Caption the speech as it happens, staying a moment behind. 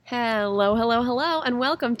Hello, hello, hello, and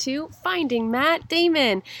welcome to Finding Matt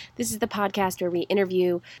Damon. This is the podcast where we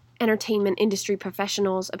interview entertainment industry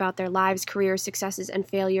professionals about their lives, careers, successes, and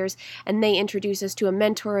failures, and they introduce us to a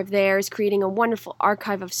mentor of theirs, creating a wonderful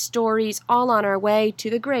archive of stories, all on our way to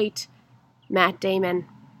the great Matt Damon.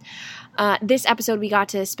 This episode, we got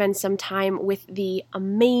to spend some time with the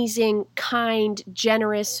amazing, kind,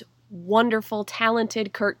 generous, wonderful,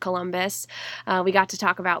 talented Kurt Columbus. We got to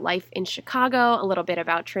talk about life in Chicago, a little bit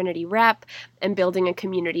about Trinity Rep, and building a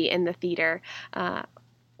community in the theater.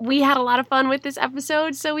 We had a lot of fun with this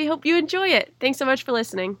episode, so we hope you enjoy it. Thanks so much for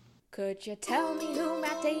listening. Could you tell me who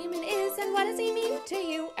Matt Damon is and what does he mean to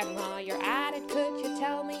you? And while you're at it, could you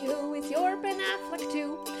tell me who is your Ben Affleck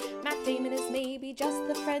too? Matt Damon is maybe just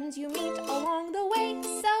the friends you meet along the way.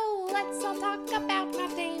 So let's all talk about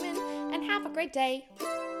Matt Damon and have a great day.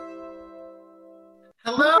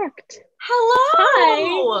 Hello. Perfect.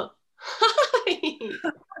 Hello. Hi.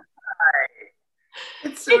 Hi.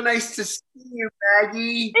 It's so nice to see you,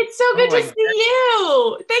 Maggie. It's so good to see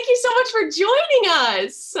you. Thank you so much for joining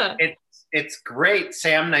us. It's great,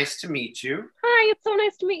 Sam. Nice to meet you. Hi, it's so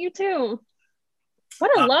nice to meet you too.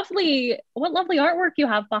 What lovely artwork you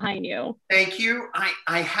have behind you. Thank you.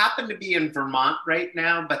 I happen to be in Vermont right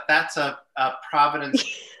now, but that's a Providence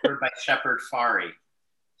by Shepard Fairey.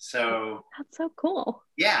 So that's so cool.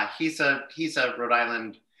 Yeah, he's a Rhode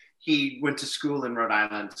Island. He went to school in Rhode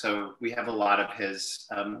Island, so we have a lot of his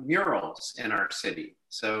murals in our city.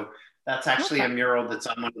 So that's actually a mural that's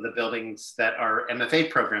on one of the buildings that our MFA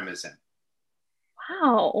program is in.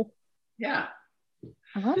 Wow. Yeah.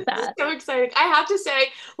 I love that. So exciting. I have to say,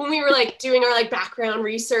 when we were doing our background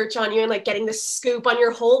research on you and getting the scoop on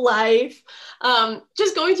your whole life,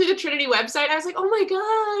 just going through the Trinity website, I was like, oh my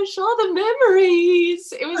gosh, all the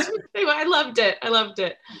memories. It was, I loved it. It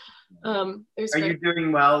was great. You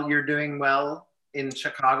doing well? You're doing well in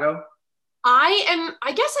Chicago? I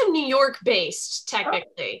guess I'm New York based,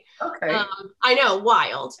 technically. Oh, okay. I know,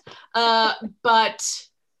 wild. But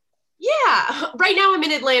yeah, right now I'm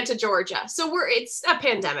in Atlanta, Georgia. So it's a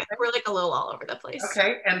pandemic. We're a little all over the place.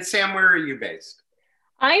 Okay. And Sam, where are you based?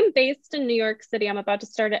 I'm based in New York City. I'm about to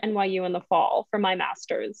start at NYU in the fall for my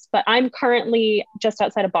master's, but I'm currently just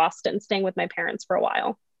outside of Boston, staying with my parents for a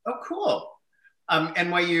while. Oh, cool.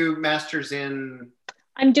 NYU master's in?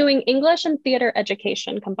 I'm doing English and theater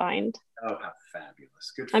education combined. Oh, how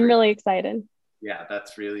fabulous. Good for I'm you. really excited. Yeah,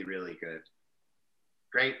 that's really, really good.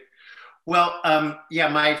 Great. Well,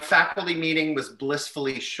 my faculty meeting was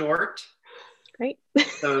blissfully short. Great.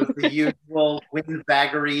 So the usual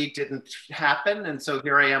windbaggery didn't happen, and so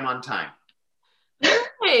here I am on time.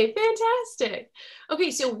 Hey, fantastic.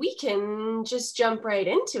 Okay, so we can just jump right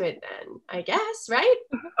into it then, I guess, right?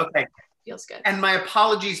 Okay. Feels good. And my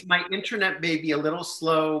apologies, my internet may be a little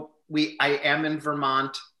slow. I am in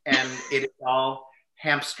Vermont, and it is all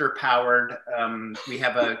hamster powered. We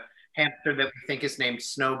have a hamster that we think is named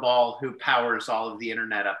Snowball who powers all of the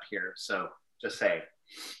internet up here. So just say.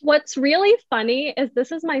 What's really funny is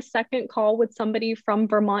this is my second call with somebody from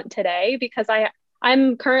Vermont today, because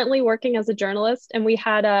I'm currently working as a journalist, and we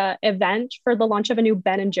had a event for the launch of a new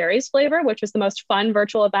Ben & Jerry's flavor, which was the most fun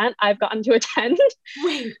virtual event I've gotten to attend.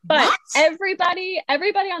 Wait, but what? everybody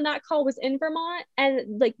on that call was in Vermont,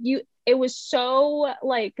 and it was so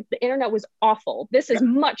the internet was awful. This is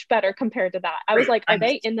much better compared to that. I was like, are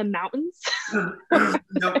they in the mountains?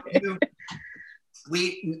 No,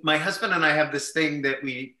 my husband and I have this thing that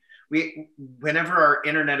we whenever our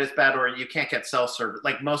internet is bad or you can't get cell service,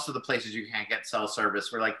 most of the places you can't get cell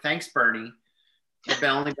service, we're like, thanks, Bernie. You've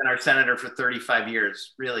only been our senator for 35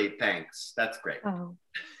 years. Really, thanks. That's great. Oh.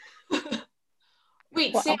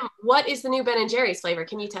 Wait, Sam, what is the new Ben & Jerry's flavor?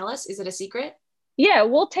 Can you tell us? Is it a secret? Yeah,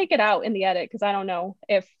 we'll take it out in the edit because I don't know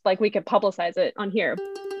if we could publicize it on here.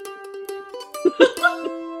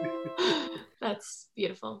 That's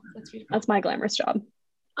beautiful. That's my glamorous job.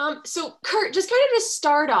 So Kurt, just kind of to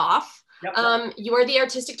start off, you are the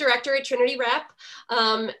artistic director at Trinity Rep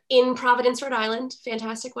in Providence, Rhode Island.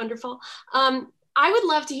 Fantastic, wonderful. I would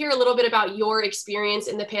love to hear a little bit about your experience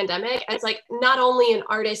in the pandemic as not only an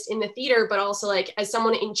artist in the theater, but also as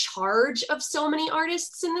someone in charge of so many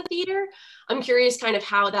artists in the theater. I'm curious kind of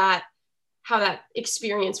how that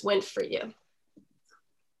experience went for you.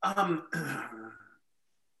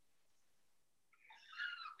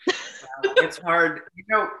 It's hard.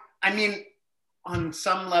 On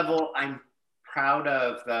some level, I'm proud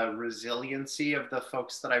of the resiliency of the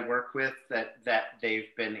folks that I work with, that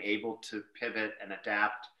they've been able to pivot and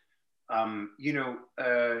adapt.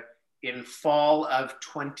 In fall of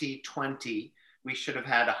 2020, we should have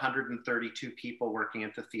had 132 people working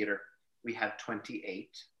at the theater. We had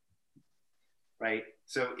 28. right?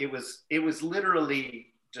 So it was literally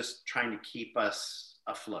just trying to keep us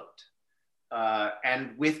afloat.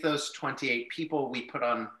 And with those 28 people, we put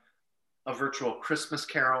on a virtual Christmas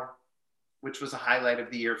Carol, which was a highlight of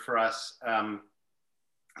the year for us. I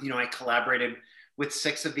collaborated with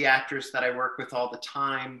 6 of the actors that I work with all the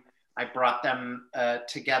time. I brought them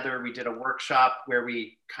together. We did a workshop where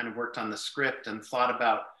we kind of worked on the script and thought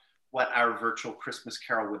about what our virtual Christmas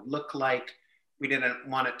Carol would look like. We didn't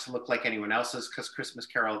want it to look like anyone else's because Christmas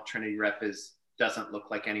Carol Trinity Rep doesn't look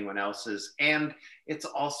like anyone else's. And it's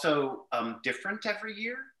also different every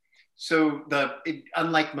year. So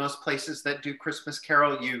unlike most places that do Christmas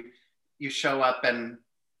Carol, you show up and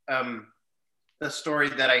the story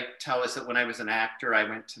that I tell is that when I was an actor, I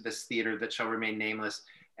went to this theater that shall remain nameless,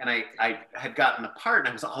 and I had gotten the part, and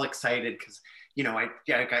I was all excited because, I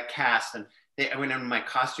got cast, and I went in my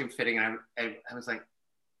costume fitting, and I was like,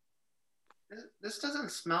 this doesn't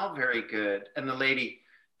smell very good. And the lady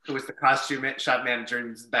who was the costume shop manager,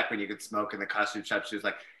 and this is back when you could smoke in the costume shop, she was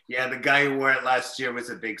like, yeah, the guy who wore it last year was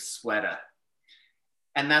a big sweater.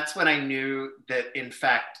 And that's when I knew that, in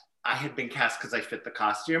fact, I had been cast because I fit the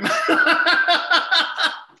costume.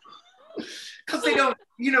 Because they don't,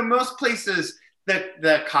 most places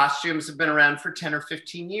the costumes have been around for 10 or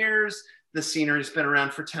 15 years. The scenery's been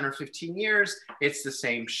around for 10 or 15 years. It's the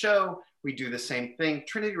same show. We do the same thing.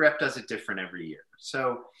 Trinity Rep does it different every year.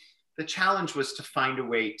 So the challenge was to find a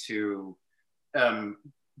way to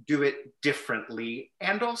do it differently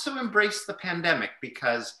and also embrace the pandemic,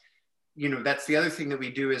 because that's the other thing that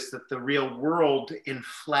we do, is that the real world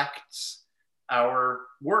inflects our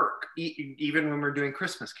work, even when we're doing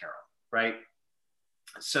Christmas Carol, right?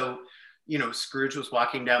 So, Scrooge was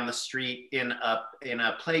walking down the street in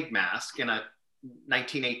a plague mask, in a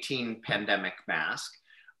 1918 pandemic mask,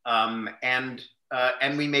 and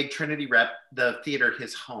we made Trinity Rep, the theater,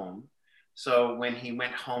 his home. So when he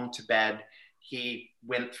went home to bed, he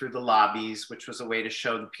went through the lobbies, which was a way to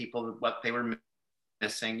show the people what they were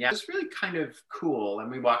missing. Yeah, it was really kind of cool. And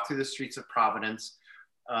we walked through the streets of Providence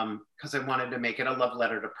because I wanted to make it a love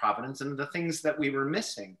letter to Providence and the things that we were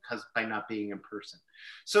missing by not being in person.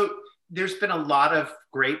 So there's been a lot of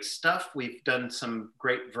great stuff. We've done some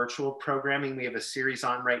great virtual programming. We have a series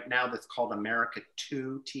on right now that's called America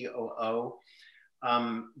 2, TOO,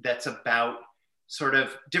 that's about sort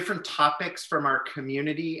of different topics from our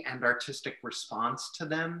community and artistic response to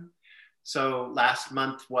them. So last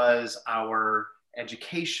month was our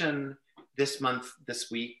education. This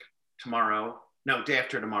week, day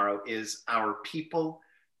after tomorrow is our people.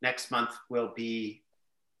 Next month will be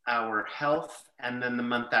our health. And then the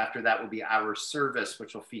month after that will be our service,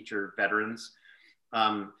 which will feature veterans.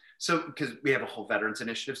 So because we have a whole veterans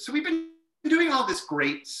initiative. So we've been doing all this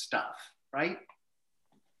great stuff, right?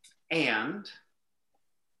 And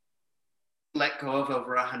let go of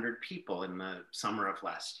over 100 people in the summer of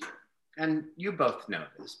last year. And you both know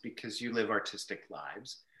this because you live artistic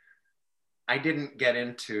lives. I didn't get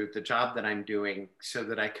into the job that I'm doing so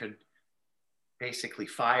that I could basically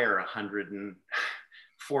fire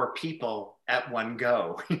 104 people at one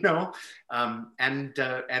go, and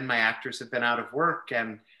my actors have been out of work,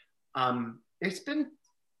 and it's been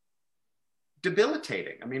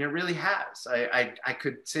debilitating. I mean, it really has. I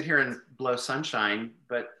could sit here and blow sunshine,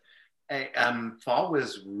 but fall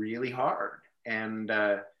was really hard, and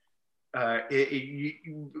the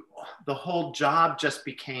whole job just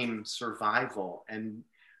became survival and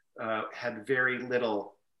had very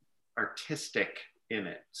little artistic in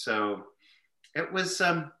it. So it was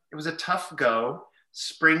a tough go.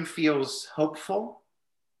 Spring feels hopeful.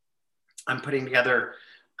 I'm putting together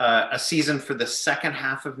a season for the second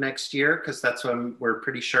half of next year, because that's when we're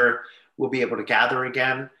pretty sure we'll be able to gather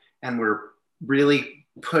again. And we're really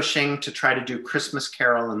pushing to try to do Christmas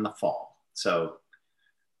Carol in the fall. So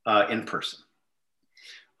in person.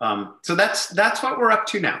 So that's what we're up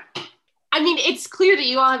to now. I mean, it's clear that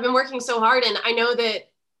you all have been working so hard, and I know that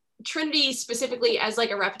Trinity specifically as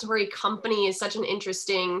like a repertory company is such an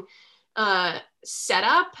interesting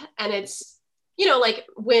setup, and it's, like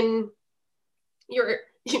when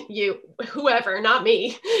whoever, not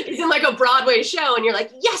me, is in like a Broadway show and you're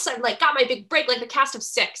like, yes, I've like got my big break. Like the cast of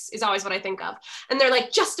 6 is always what I think of. And they're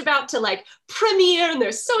like just about to like premiere and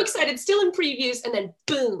they're so excited, still in previews, and then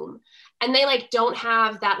boom. And they like don't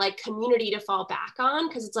have that like community to fall back on,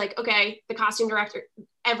 because it's like, okay, the costume director,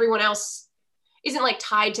 everyone else isn't like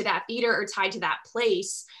tied to that theater or tied to that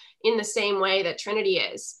place in the same way that Trinity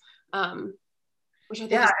is. Which I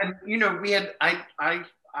think and we had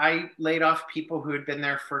I laid off people who had been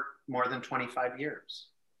there for more than 25 years,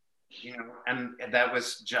 and that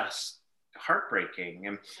was just heartbreaking.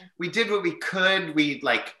 And we did what we could. We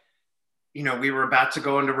like you know, we were about to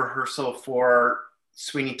go into rehearsal for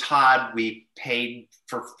Sweeney Todd. We paid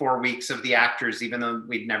for 4 weeks of the actors, even though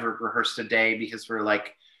we'd never rehearsed a day, because we're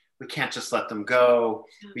like, we can't just let them go.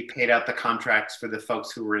 We paid out the contracts for the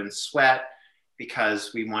folks who were in Sweat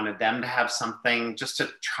because we wanted them to have something, just to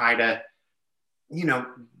try to, you know,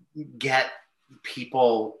 get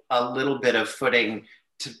people a little bit of footing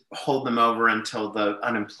to hold them over until the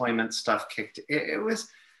unemployment stuff kicked. It was,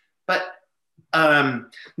 but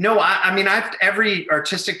no, I mean, every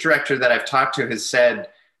artistic director that I've talked to has said,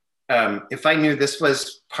 if I knew this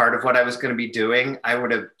was part of what I was going to be doing, I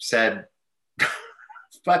would have said,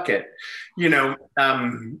 fuck it, you know,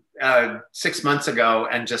 6 months ago,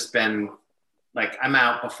 and just been like, I'm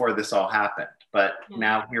out before this all happened. But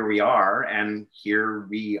now here we are, and here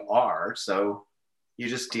we are. So you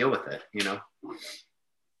just deal with it, you know?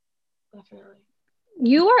 Definitely.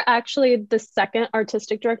 You are actually the second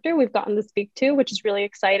artistic director we've gotten to speak to, which is really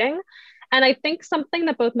exciting. And I think something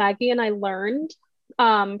that both Maggie and I learned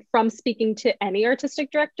from speaking to any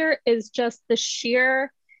artistic director is just the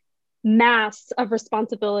sheer mass of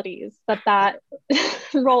responsibilities that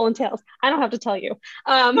role entails. I don't have to tell you.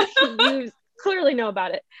 You clearly know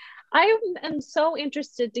about it. I am so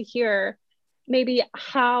interested to hear maybe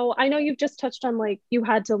how, I know you've just touched on like you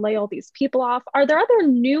had to lay all these people off. Are there other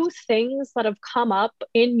new things that have come up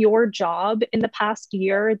in your job in the past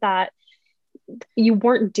year that you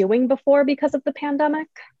weren't doing before because of the pandemic?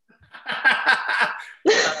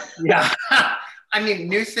 Yeah. I mean,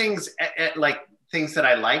 new things, like things that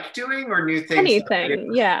I like doing, or new things?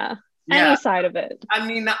 Anything, yeah. Any side of it. I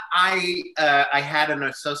mean, I had an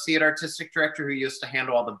associate artistic director who used to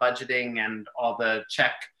handle all the budgeting and all the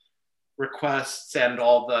check requests and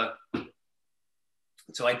all the,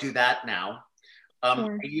 so I do that now.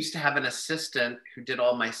 I used to have an assistant who did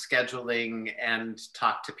all my scheduling and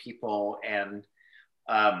talk to people and,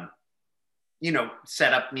 you know,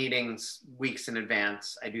 set up meetings weeks in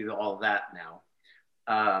advance. I do all of that now.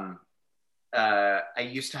 I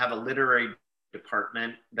used to have a literary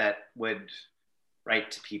department that would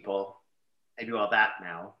write to people. I do all that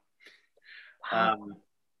now. Wow.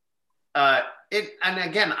 And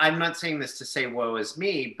again, I'm not saying this to say woe is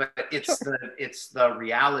me, but it's the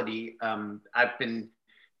reality. I've been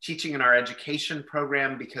teaching in our education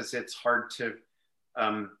program because it's hard to,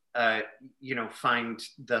 you know, find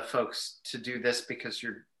the folks to do this, because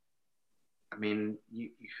who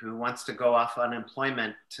wants to go off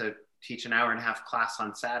unemployment to teach an hour and a half class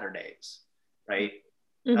on Saturdays, right?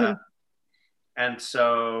 Mm-hmm. And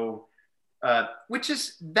so,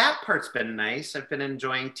 that part's been nice. I've been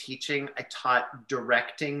enjoying teaching. I taught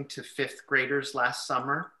directing to 5th graders last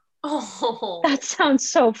summer. Oh, that sounds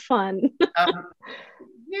so fun.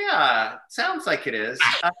 Yeah, sounds like it is.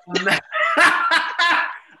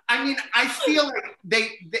 I mean, I feel like they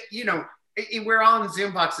you know, we're all in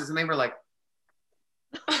Zoom boxes, and they were like,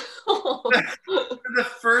 for the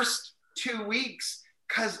first 2 weeks,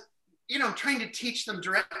 because, you know, trying to teach them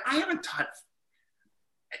direct. I haven't taught,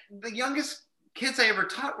 the youngest kids I ever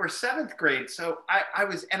taught were 7th grade. So I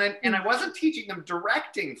wasn't teaching them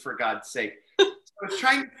directing, for God's sake. So I was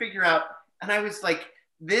trying to figure out, and I was like,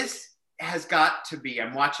 this has got to be,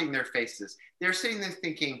 I'm watching their faces. They're sitting there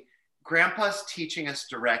thinking, Grandpa's teaching us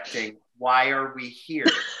directing. Why are we here?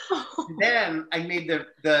 Then I made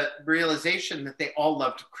the realization that they all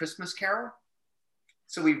loved Christmas Carol.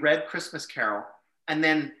 So we read Christmas Carol. And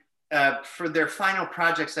then for their final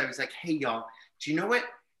projects, I was like, hey, y'all, do you know what?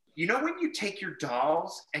 You know when you take your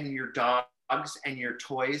dolls and your dogs and your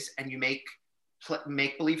toys and you make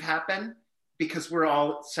believe happen, because we're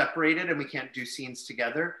all separated and we can't do scenes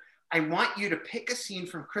together? I want you to pick a scene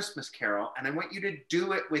from Christmas Carol, and I want you to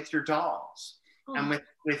do it with your dolls and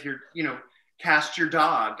with your, you know, cast your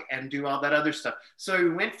dog and do all that other stuff. So we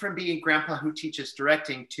went from being Grandpa who teaches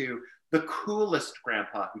directing to the coolest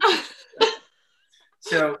Grandpa who teaches directing.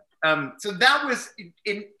 So that was,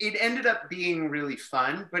 it ended up being really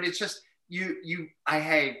fun, but it's just,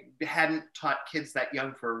 I hadn't taught kids that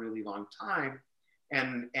young for a really long time.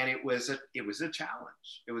 And it was a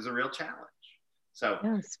challenge. It was a real challenge. So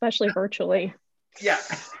yeah, especially virtually. Yeah.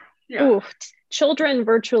 Ooh, children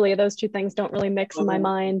virtually, those two things don't really mix in my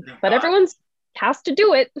mind, but everyone's has to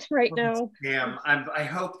do it right now. Damn, I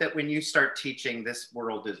hope that when you start teaching, this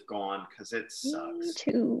world is gone, because it sucks. Me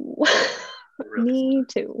too. Really Me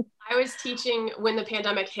too. I was teaching when the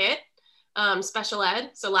pandemic hit, special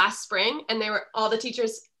ed, so last spring, and all the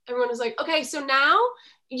teachers, everyone was like, okay, so now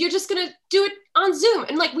you're just gonna do it on Zoom.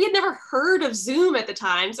 And like, we had never heard of Zoom at the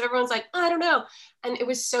time. So everyone's like, I don't know. And it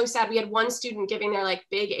was so sad. We had one student giving their like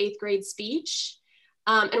big 8th grade speech.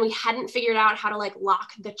 And we hadn't figured out how to like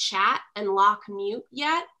lock the chat and lock mute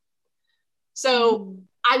yet. So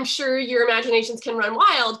I'm sure your imaginations can run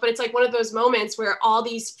wild, but it's like one of those moments where all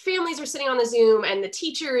these families are sitting on the Zoom and the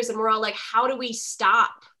teachers, and we're all like, how do we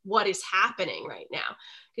stop what is happening right now?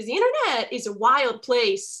 Because the internet is a wild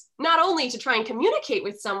place, not only to try and communicate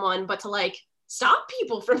with someone, but to like stop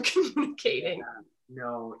people from communicating. Yeah,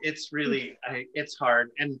 no, it's really, it's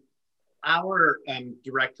hard. And our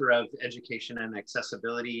director of education and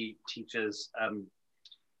accessibility teaches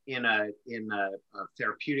in a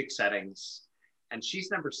therapeutic settings, and she's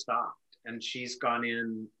never stopped. And she's gone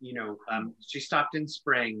in, she stopped in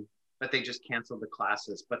spring, but they just canceled the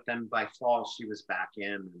classes. But then by fall, she was back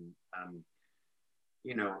in. And,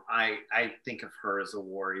 I think of her as a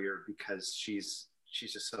warrior because she's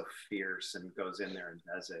just so fierce and goes in there and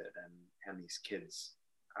does it. And these kids,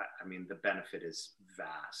 I mean, the benefit is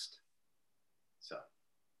vast. So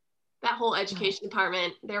that whole education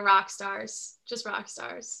department, they're rock stars, just rock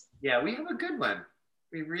stars. Yeah, we have a good one.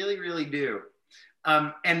 We really, really do.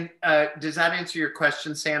 And does that answer your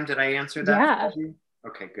question, Sam? Did I answer that? Yeah.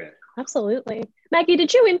 Okay, good. Absolutely. Maggie,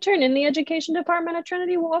 did you intern in the education department at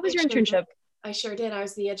Trinity? What was your internship? I sure did. I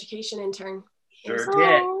was the education intern. Sure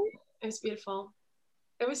did. It was beautiful.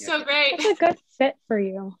 It was so great. It's a good fit for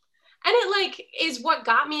you. And it like is what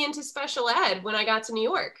got me into special ed when I got to New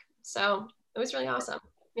York. So it was really awesome.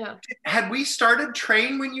 Yeah. Had we started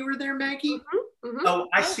train when you were there, Maggie? Mm-hmm. Mm-hmm. Oh,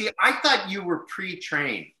 I see. I thought you were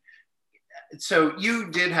pre-trained. So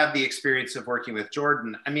you did have the experience of working with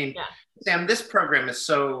Jordan. I mean, yeah. Sam, this program is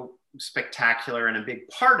so spectacular, and a big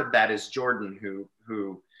part of that is Jordan,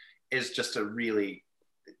 who is just a really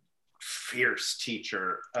fierce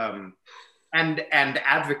teacher and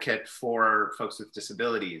advocate for folks with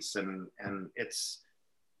disabilities, and it's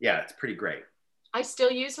pretty great. I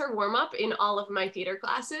still use her warm-up in all of my theater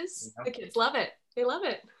classes. Yeah. The kids love it. They love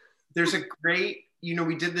it. There's a great,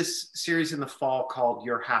 we did this series in the fall called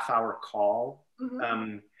Your Half Hour Call.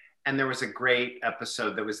 Mm-hmm. And there was a great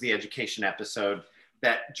episode that was the education episode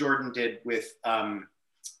that Jordan did with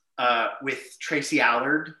Tracy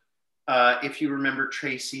Allard. If you remember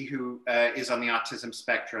Tracy, who is on the autism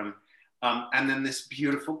spectrum. And then this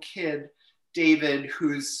beautiful kid, David,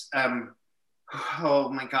 who's, oh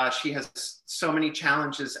my gosh, he has so many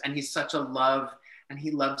challenges, and he's such a love, and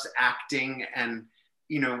he loves acting. And,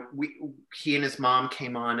 he and his mom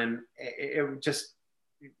came on, and it just,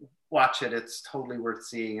 watch it. It's totally worth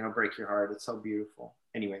seeing. It'll break your heart. It's so beautiful.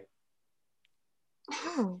 Anyway.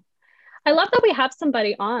 Oh. I love that we have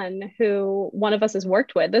somebody on who one of us has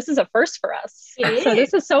worked with. This is a first for us. So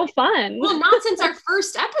this is so fun. Well, not since our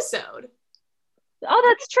first episode. Oh,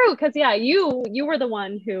 that's true. Because you were the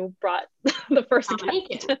one who brought the first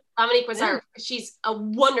Dominique. Dominique was she's a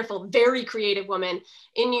wonderful, very creative woman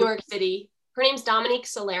in New York City. Her name's Dominique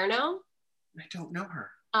Salerno. I don't know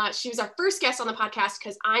her. She was our first guest on the podcast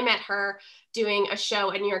because I met her doing a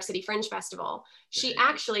show at New York City Fringe Festival. She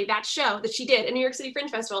actually, that show that she did at New York City Fringe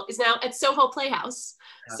Festival is now at Soho Playhouse.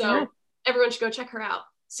 So everyone should go check her out.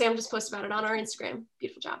 Sam just posted about it on our Instagram.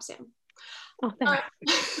 Beautiful job, Sam. Oh,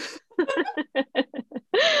 thanks.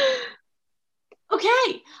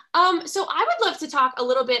 Okay. So I would love to talk a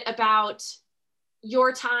little bit about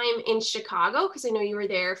your time in Chicago, because I know you were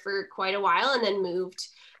there for quite a while and then moved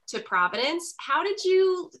to Providence. How did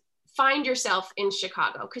you find yourself in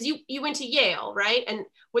Chicago? Because you went to Yale, right? And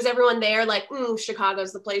was everyone there like,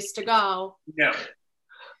 Chicago's the place to go? No.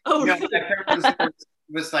 Oh, no, really? It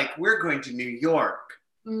was like, we're going to New York.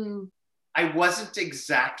 I wasn't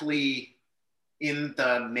exactly in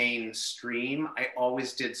the mainstream. I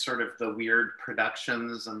always did sort of the weird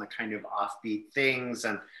productions and the kind of offbeat things,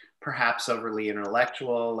 and perhaps overly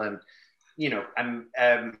intellectual. And, I'm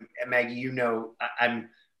Maggie,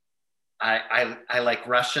 I like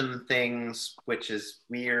Russian things, which is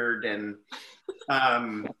weird. And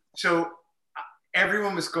so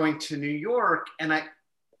everyone was going to New York, and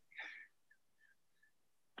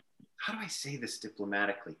how do I say this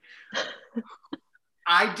diplomatically?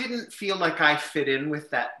 I didn't feel like I fit in with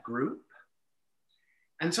that group.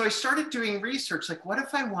 And so I started doing research, like, what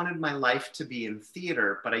if I wanted my life to be in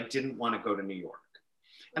theater, but I didn't want to go to New York?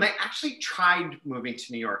 And I actually tried moving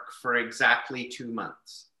to New York for exactly 2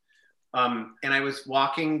 months. And I was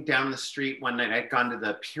walking down the street one night. I'd gone to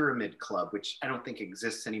the Pyramid Club, which I don't think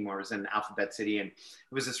exists anymore. It was in Alphabet City. And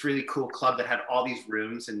it was this really cool club that had all these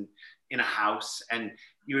rooms in a house. And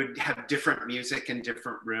you would have different music in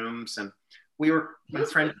different rooms. And my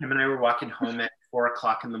friend Kim and I were walking home at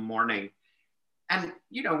 4:00 in the morning. And,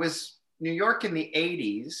 it was New York in the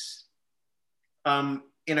 80s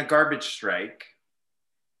in a garbage strike.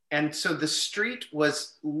 And so the street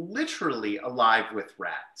was literally alive with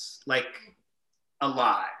rats, like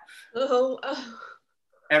alive. Oh.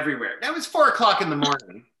 everywhere. That was 4 o'clock in the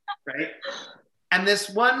morning, right? And this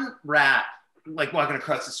one rat, like walking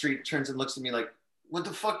across the street, turns and looks at me like, what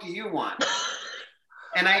the fuck do you want?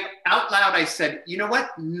 And out loud, I said, you know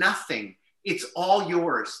what? Nothing. It's all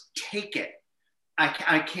yours. Take it.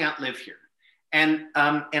 I can't live here. And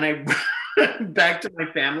I went back to my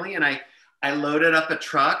family and I loaded up a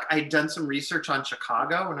truck. I'd done some research on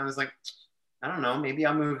Chicago and I was like, I don't know, maybe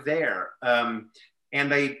I'll move there. And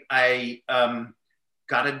I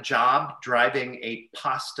got a job driving a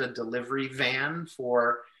pasta delivery van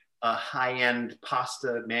for a high-end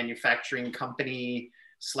pasta manufacturing company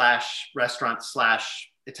 / restaurant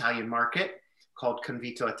 / Italian market called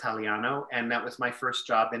Convito Italiano. And that was my first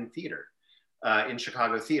job in theater, in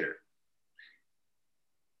Chicago theater.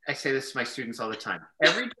 I say this to my students all the time.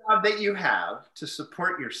 Every job that you have to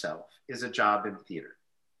support yourself is a job in theater.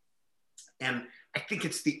 And I think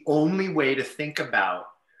it's the only way to think about,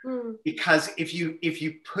 because if you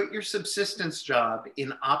put your subsistence job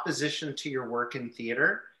in opposition to your work in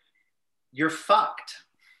theater, you're fucked.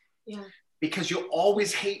 Yeah. Because you'll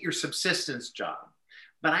always hate your subsistence job.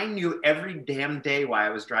 But I knew every damn day why I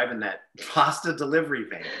was driving that pasta delivery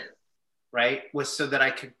van, right? Was so that I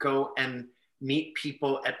could go and meet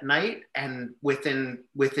people at night. And within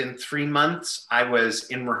 3 months, I was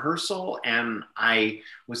in rehearsal and I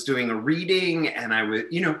was doing a reading and I was,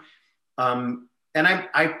 and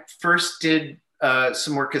I first did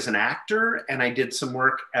some work as an actor and I did some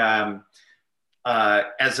work as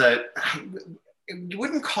you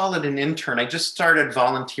wouldn't call it an intern. I just started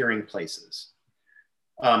volunteering places.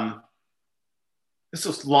 This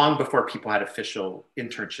was long before people had official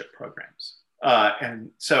internship programs.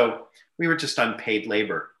 And so we were just unpaid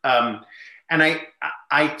labor. And I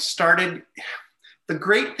started, the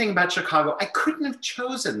great thing about Chicago, I couldn't have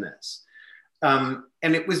chosen this. And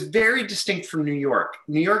it was very distinct from New York.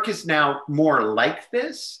 New York is now more like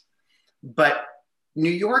this, but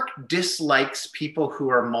New York dislikes people who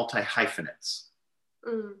are multi-hyphenates.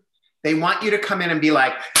 They want you to come in and be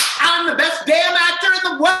like, I'm the best damn actor in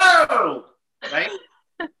the world, right?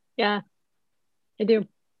 Yeah, I do.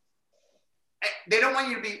 They don't want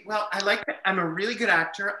you to be, well, I'm a really good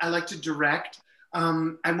actor. I like to direct.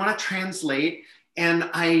 I want to translate. And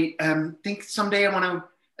I think someday I want to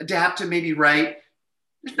adapt and maybe write.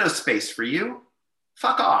 There's no space for you.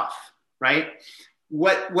 Fuck off, right?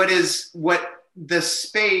 What the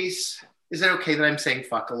space, is it okay that I'm saying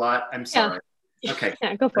fuck a lot? I'm sorry. Yeah. Okay.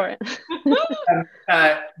 Yeah, go for it.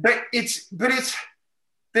 But it's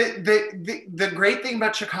the great thing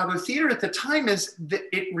about Chicago theater at the time is that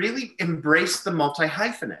it really embraced the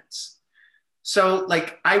multi-hyphenates. So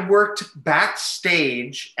like I worked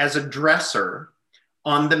backstage as a dresser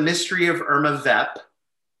on The Mystery of Irma Vep,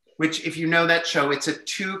 which if you know that show, it's a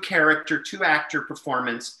 2-actor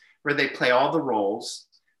performance where they play all the roles,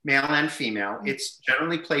 male and female. It's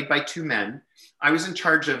generally played by 2 men. I was in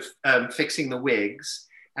charge of fixing the wigs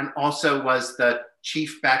and also was the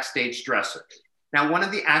chief backstage dresser. Now, one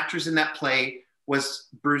of the actors in that play was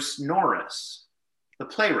Bruce Norris, the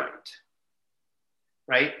playwright,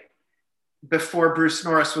 right? Before Bruce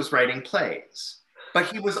Norris was writing plays.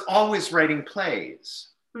 But he was always writing plays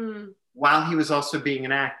while he was also being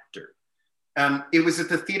an actor. It was at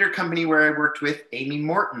the theater company where I worked with Amy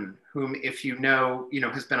Morton, whom, if you know,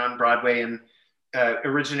 has been on Broadway and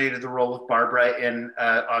originated the role of Barbara in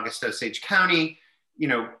August Osage County,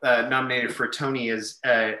 nominated for a Tony as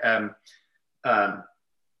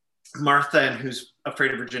Martha and Who's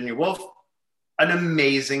Afraid of Virginia Woolf, an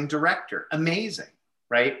amazing director, amazing,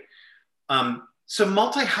 right? So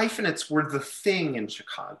multi-hyphenates were the thing in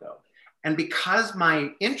Chicago. And because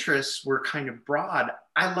my interests were kind of broad,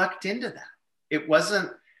 I lucked into that. It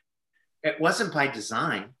wasn't by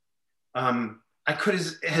design. I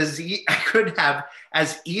could have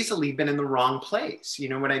as easily been in the wrong place. You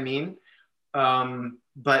know what I mean?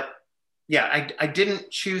 But yeah, I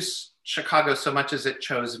didn't choose Chicago so much as it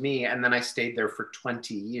chose me. And then I stayed there for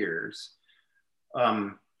 20 years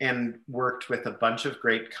and worked with a bunch of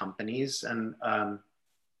great companies and,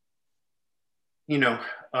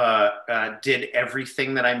 did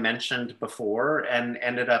everything that I mentioned before and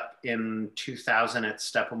ended up in 2000 at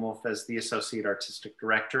Steppenwolf as the associate artistic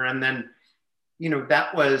director. And then,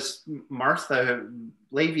 that was Martha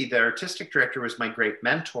Levy, the artistic director, was my great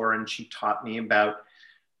mentor. And she taught me about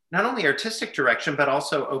not only artistic direction, but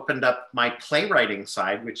also opened up my playwriting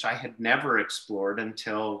side, which I had never explored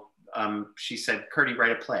until she said, Curdy,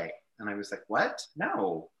 write a play. And I was like, what?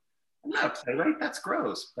 No, I'm not a playwright. That's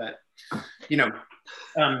gross. But, it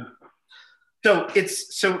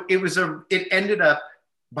ended up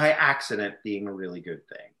by accident being a really good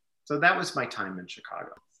thing. So that was my time in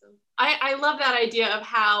Chicago. I love that idea of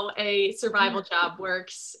how a survival job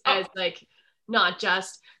works as like not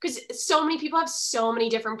just because so many people have so many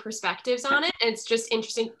different perspectives on it, and it's just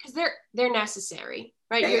interesting because they're necessary,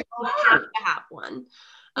 right? You have to have one.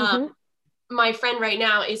 My friend right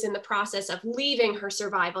now is in the process of leaving her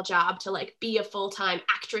survival job to like be a full-time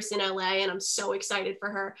actress in LA, and I'm so excited for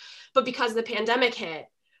her. But because the pandemic hit,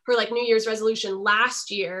 her like New Year's resolution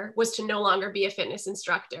last year was to no longer be a fitness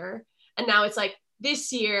instructor, and now it's like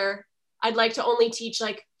this year I'd like to only teach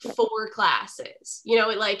like 4 classes. You know,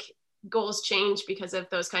 it like goals change because of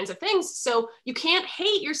those kinds of things. So you can't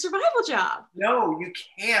hate your survival job. No, you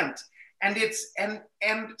can't. And it's and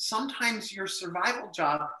sometimes your survival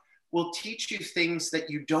job will teach you things that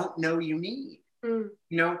you don't know you need. You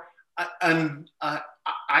know,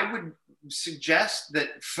 I would suggest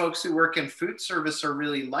that folks who work in food service are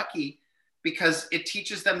really lucky because it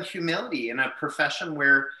teaches them humility in a profession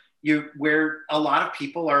where a lot of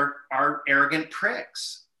people are arrogant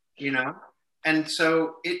pricks, you know? And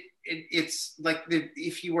so it's like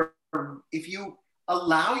if you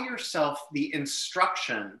allow yourself the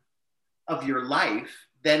instruction of your life,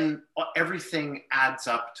 then everything adds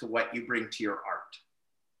up to what you bring to your art,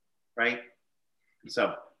 right?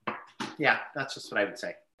 So yeah, that's just what I would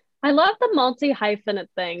say. I love the multi-hyphenate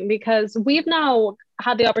thing because we've now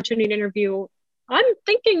had the opportunity to interview, I'm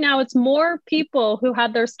thinking now it's more people who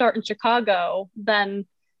had their start in Chicago than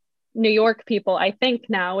New York people, I think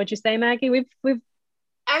now. Would you say, Maggie? We've been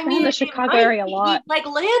in the Chicago area a lot. We like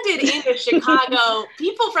landed into Chicago,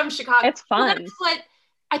 people from Chicago. It's fun. Well, that's what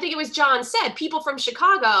I think it was John said. People from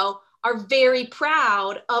Chicago are very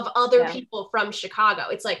proud of other people from Chicago.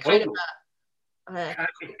 It's like kind of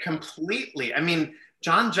completely. I mean,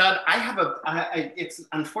 John Judd, it's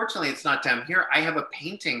unfortunately it's not down here. I have a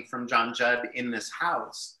painting from John Judd in this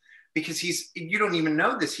house because you don't even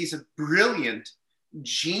know this. He's a brilliant,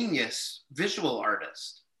 genius visual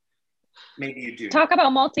artist. Maybe you do. Talk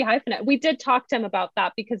about multi-hyphenate. We did talk to him about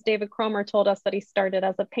that because David Cromer told us that he started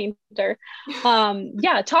as a painter.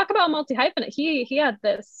 Talk about multi-hyphenate. He had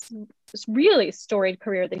this really storied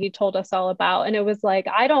career that he told us all about. And it was like,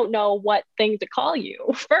 I don't know what thing to call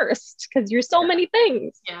you first because you're so many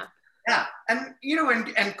things. Yeah. And, you know,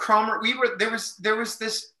 and Cromer, there was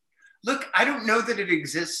this, look, I don't know that it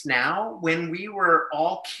exists now. When we were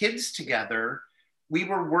all kids together, we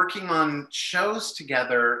were working on shows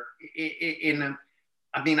together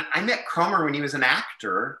I met Cromer when he was an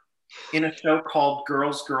actor in a show called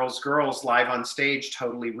Girls, Girls, Girls, live on stage,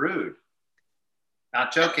 Totally Rude.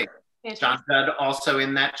 Not joking. John Judd also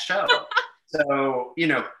in that show. So, you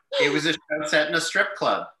know, it was a show set in a strip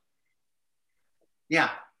club.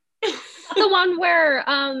 Yeah. The one where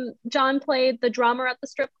John played the drummer at the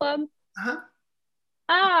strip club?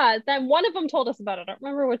 Then one of them told us about it. I don't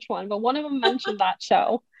remember which one, but one of them mentioned that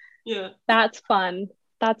show. Yeah. That's fun.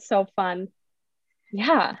 That's so fun.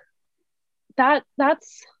 Yeah.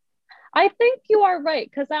 That's I think you are right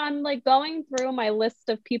because I'm like going through my list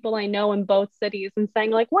of people I know in both cities and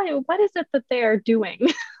saying like, what is it that they are doing?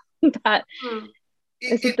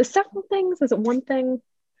 Is it the several things? Is it one thing?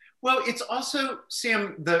 Well, it's also,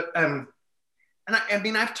 Sam, and I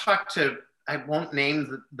mean, I've talked to, I won't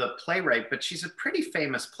name the playwright, but she's a pretty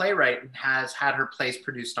famous playwright and has had her plays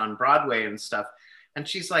produced on Broadway and stuff. And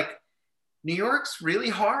she's like, New York's really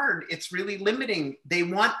hard. It's really limiting. They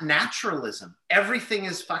want naturalism. Everything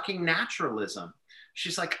is fucking naturalism.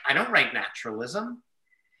 She's like, I don't write naturalism.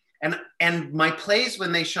 And my plays,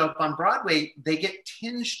 when they show up on Broadway, they get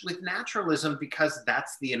tinged with naturalism because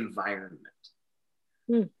that's the environment.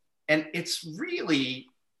 And it's really,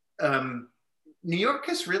 New York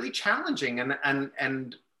is really challenging.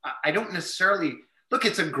 And I don't necessarily, look,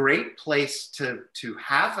 it's a great place to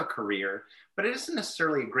have a career, but it isn't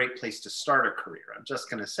necessarily a great place to start a career. I'm just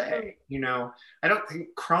going to say, you know, I don't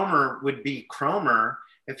think Cromer would be Cromer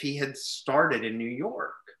if he had started in New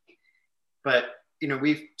York. But, you know,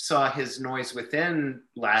 we saw his Noise Within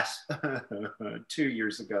last 2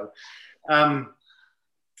 years ago. And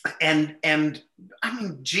I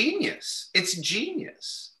mean, genius. It's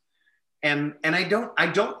genius. And I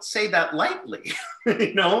don't say that lightly,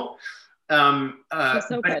 you know. It's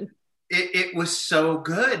so good. It was so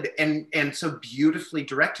good and so beautifully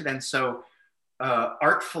directed and so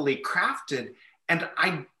artfully crafted. And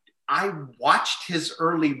I watched his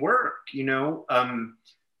early work, you know,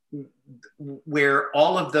 where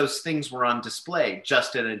all of those things were on display,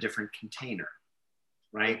 just in a different container,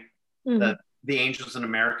 right? Mm-hmm. The Angels in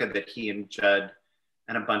America that he and Judd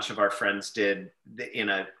and a bunch of our friends did in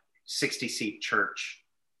a 60-seat church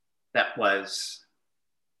that was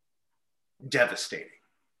devastating.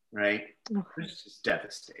 Right? It's just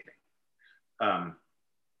devastating.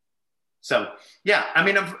 So yeah, I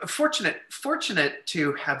mean, I'm fortunate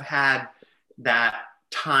to have had that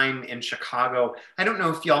time in Chicago. I don't know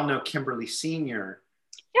if y'all know Kimberly Senior.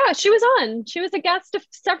 Yeah, she was on. She was a guest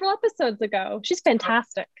several episodes ago. She's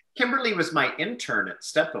fantastic. Kimberly was my intern at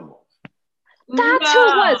Steppenwolf. That's who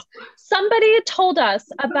it was. Somebody told us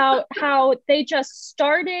about how they just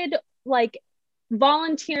started like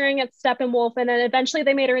volunteering at Steppenwolf, and then eventually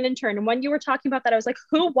they made her an intern. And when you were talking about that, I was like,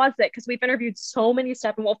 who was it? Because we've interviewed so many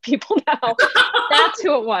Steppenwolf people now. That's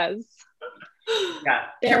who it was. Yeah.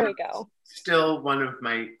 There we go. Still one of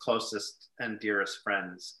my closest and dearest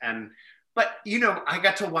friends. But you know, I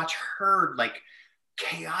got to watch her like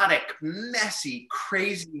chaotic, messy,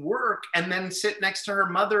 crazy work, and then sit next to her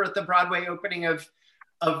mother at the Broadway opening of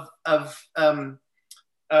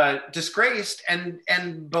Disgraced,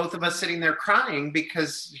 and both of us sitting there crying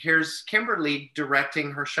because here's Kimberly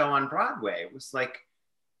directing her show on Broadway. It was like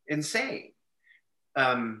insane.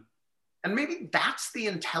 And maybe that's the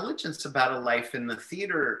intelligence about a life in the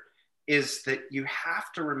theater, is that you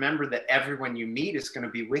have to remember that everyone you meet is going to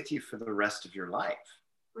be with you for the rest of your life.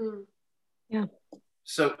 Mm. Yeah.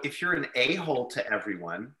 So if you're an a-hole to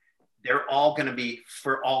everyone, they're all going to be,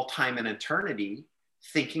 for all time and eternity,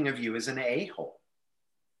 thinking of you as an a-hole.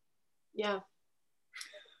 Yeah.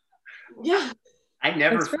 Yeah. I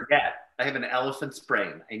never forget. I have an elephant's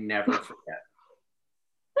brain. I never forget.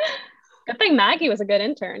 Good thing Maggie was a good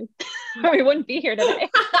intern, or we wouldn't be here today.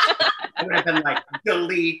 I would have been like,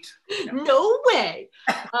 delete. No way.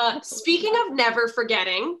 Speaking of never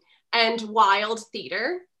forgetting and wild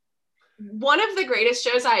theater, one of the greatest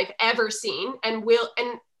shows I've ever seen and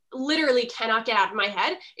literally cannot get out of my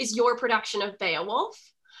head is your production of Beowulf.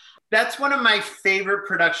 That's one of my favorite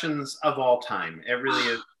productions of all time. It really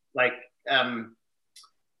is. Like,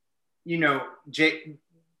 you know,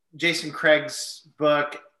 Jason Craig's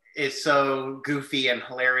book is so goofy and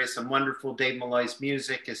hilarious and wonderful. Dave Malloy's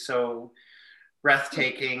music is so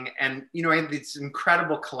breathtaking. And, you know, I had these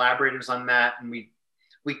incredible collaborators on that. And we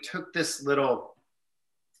took this little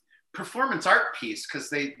performance art piece, because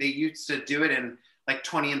they used to do it in like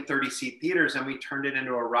 20 and 30 seat theaters, and we turned it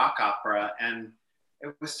into a rock opera, and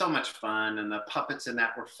it was so much fun, and the puppets in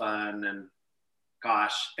that were fun. And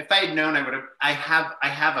gosh, if I had known, I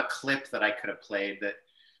have a clip that I could have played that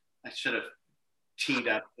I should have teed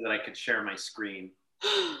up so that I could share my screen.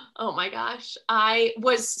 Oh my gosh. I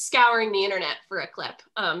was scouring the internet for a clip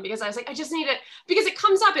because I was like, I just need it, because it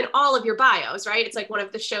comes up in all of your bios, right? It's like one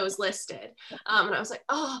of the shows listed. And I was like,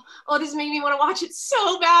 oh, this made me want to watch it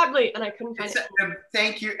so badly. And I couldn't find it.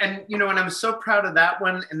 Thank you. And, you know, and I was so proud of that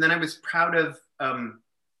one. And then I was proud of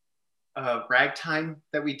Ragtime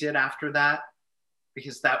that we did after that,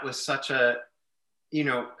 because that was such a, you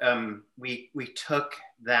know, we took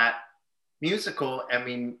that musical and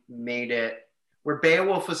we made it, where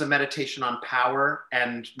Beowulf was a meditation on power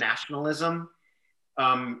and nationalism.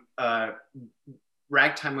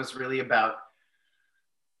 Ragtime was really about,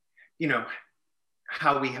 you know,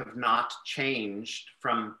 how we have not changed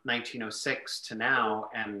from 1906 to now,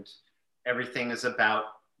 and everything is about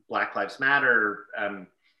Black Lives Matter,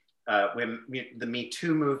 the Me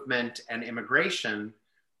Too movement, and immigration.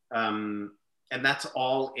 And that's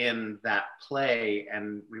all in that play,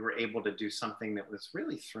 and we were able to do something that was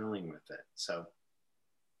really thrilling with it. So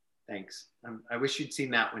thanks. I wish you'd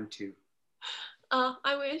seen that one too.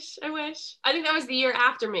 I wish. I think that was the year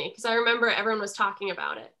after me, because I remember everyone was talking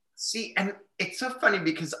about it. See, and it's so funny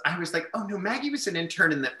because I was like, oh no, Maggie was an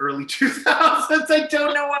intern in the early 2000s. I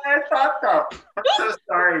don't know why I thought that. I'm so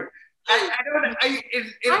sorry.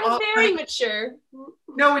 I'm very mature.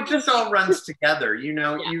 No, it just all runs together. You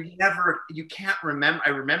know, Yeah. you can't remember. I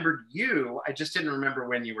remembered you. I just didn't remember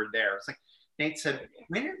when you were there. It's like, Nate said,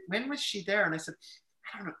 when was she there? And I said,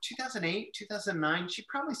 I don't know, 2008, 2009. She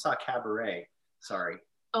probably saw Cabaret. Sorry.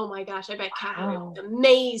 Oh my gosh, I bet Cabaret was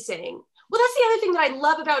amazing. Well, that's the other thing that I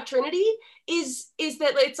love about Trinity is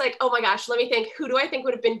that it's like, oh my gosh, let me think. Who do I think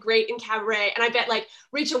would have been great in Cabaret? And I bet like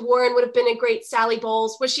Rachel Warren would have been a great Sally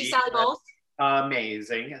Bowles. Was she Sally Bowles?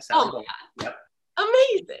 Amazing. Yeah, Sally Bowles. Yep.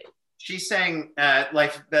 Amazing. She sang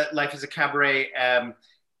Life is a Cabaret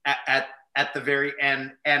at the very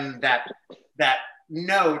end, and that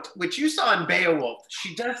note, which you saw in Beowulf,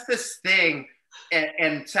 she does this thing,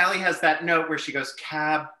 and Sally has that note where she goes,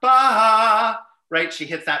 Cabba, right? She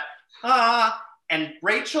hits that, and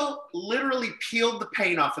Rachel literally peeled the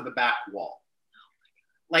paint off of the back wall.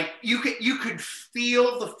 Like you could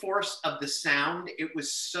feel the force of the sound. It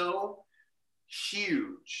was so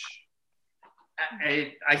huge.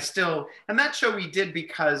 I still, and that show we did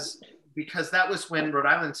because that was when Rhode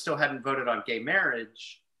Island still hadn't voted on gay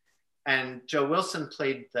marriage, and Joe Wilson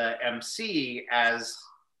played the MC as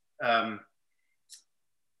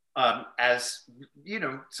as you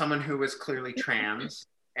know, someone who was clearly trans,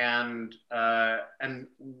 and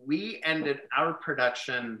we ended our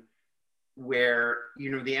production where, you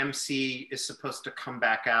know, the MC is supposed to come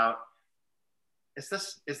back out. Is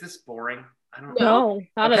this boring? I don't know. No,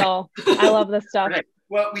 not at all. I love this stuff. Okay.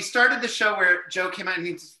 Well, we started the show where Joe came out and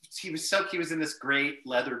he was in this great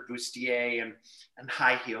leather bustier and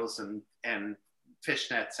high heels and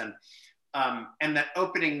fishnets and that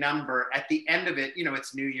opening number at the end of it, you know,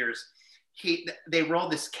 it's New Year's. They roll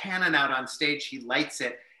this cannon out on stage. He lights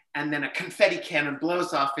it, and then a confetti cannon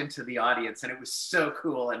blows off into the audience, and it was so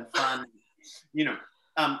cool and fun, you know.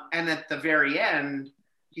 And at the very end,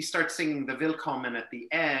 he starts singing the Willkommen at the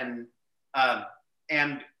end,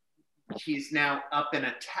 and he's now up in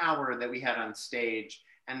a tower that we had on stage.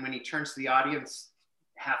 And when he turns to the audience,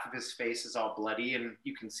 half of his face is all bloody, and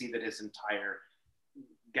you can see that his entire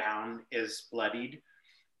gown is bloodied.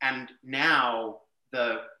 And now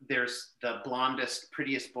there's the blondest,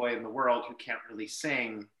 prettiest boy in the world who can't really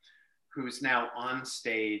sing, who's now on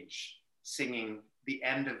stage singing the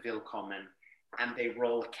end of Willkommen, and they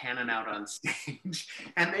roll a cannon out on stage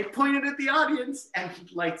and they point it at the audience, and he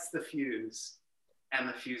lights the fuse, and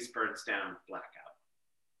the fuse burns down, blackout.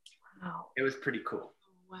 Wow. It was pretty cool.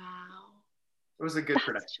 Wow. It was a good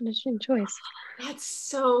production. Such an interesting choice. That's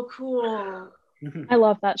so cool. I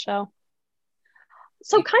love that show.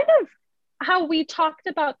 So kind of how we talked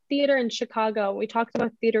about theater in Chicago, we talked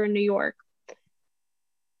about theater in New York.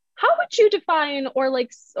 How would you define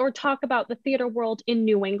or talk about the theater world in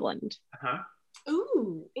New England? Uh-huh.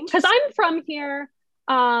 Ooh, Because I'm from here.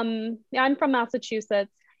 I'm from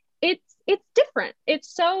Massachusetts. It's different.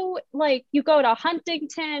 It's so like you go to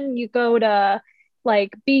Huntington, you go to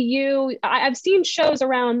like BU. I've seen shows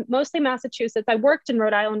around mostly Massachusetts. I worked in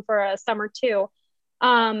Rhode Island for a summer too.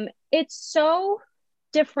 It's so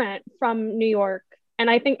different from New York. And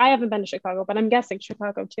I think I haven't been to Chicago, but I'm guessing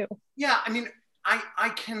Chicago too. Yeah, I mean, I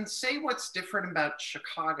can say what's different about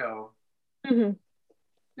Chicago. Mm-hmm.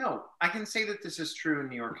 No, I can say that this is true in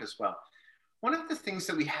New York as well. One of the things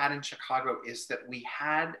that we had in Chicago is that we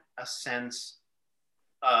had a sense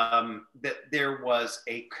that there was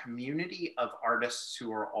a community of artists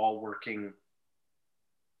who are all working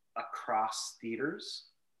across theaters.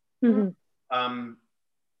 Mm-hmm.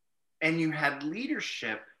 And you had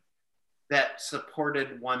leadership that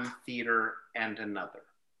supported one theater and another,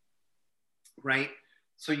 right?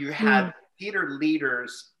 So you had theater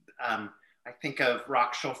leaders. I think of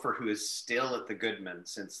Rock Schulfer, who is still at the Goodman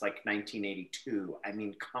since like 1982. I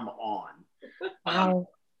mean, come on. Wow.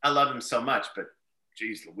 I love him so much, but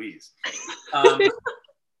geez Louise.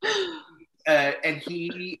 And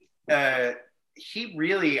he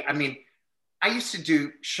really, I mean, I used to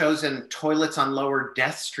do shows in toilets on Lower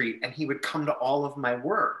Death Street, and he would come to all of my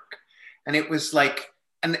work. And it was like,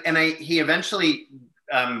 he eventually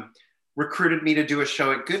recruited me to do a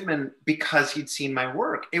show at Goodman because he'd seen my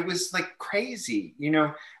work. It was like crazy, you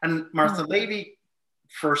know. And Martha Levy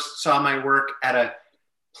first saw my work at a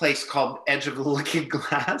place called Edge of the Looking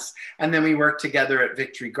Glass. And then we worked together at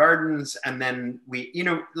Victory Gardens. And then we, you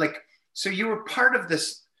know, like, so you were part of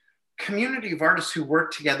this community of artists who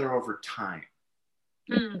worked together over time.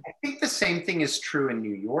 I think the same thing is true in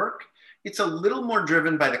New York. It's a little more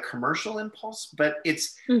driven by the commercial impulse, but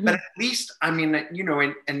it's, but at least, I mean, you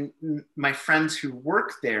know, and my friends who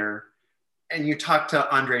work there, and you talk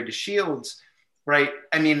to Andre de Shields, right?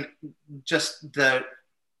 I mean, just the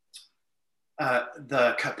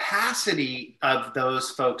capacity of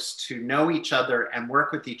those folks to know each other and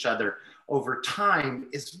work with each other over time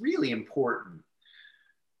is really important.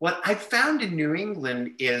 What I found in New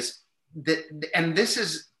England is that, and this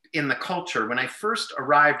is in the culture, when I first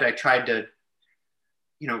arrived, I tried to,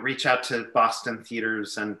 you know, reach out to Boston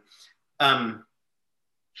theaters and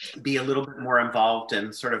be a little bit more involved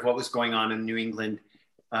in sort of what was going on in New England.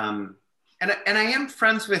 And I am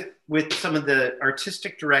friends with some of the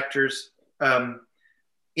artistic directors in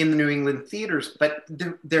the New England theaters, but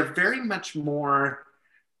they're very much more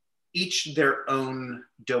each their own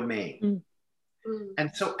domain.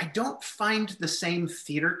 And so I don't find the same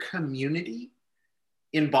theater community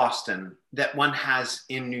in Boston that one has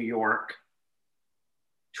in New York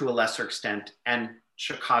to a lesser extent and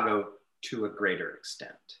Chicago to a greater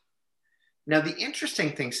extent. Now, the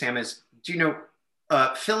interesting thing, Sam, is, do you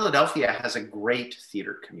know, Philadelphia has a great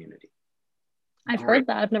theater community. I've heard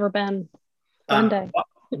that. I've never been. One day.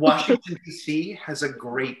 Washington, D.C. has a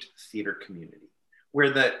great theater community where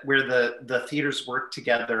the theaters work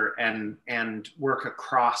together and work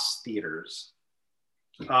across theaters.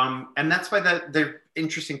 And that's why they're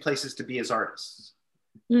interesting places to be as artists.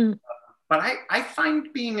 But I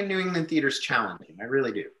find being in New England theaters challenging. I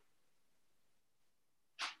really do.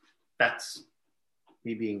 That's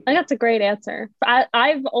me being. I think that's a great answer.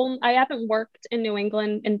 I haven't worked in New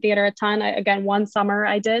England in theater a ton. Again, one summer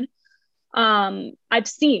I did. I've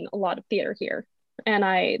seen a lot of theater here, and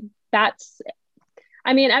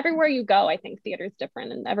everywhere you go, I think theater is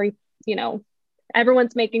different, and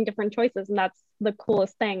everyone's making different choices, and that's the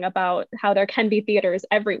coolest thing about how there can be theaters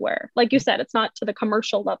everywhere. Like you said, it's not to the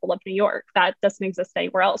commercial level of New York. That doesn't exist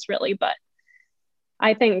anywhere else, really. But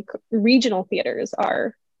I think regional theaters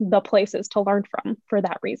are the places to learn from for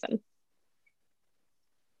that reason.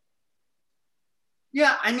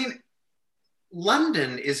 Yeah, I mean,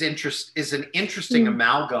 London is an interesting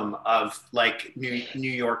amalgam of like New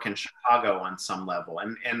York and Chicago on some level.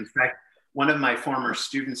 And in fact, one of my former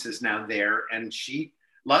students is now there, and she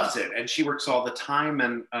loves it, and she works all the time.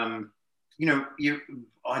 And on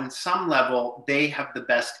some level, they have the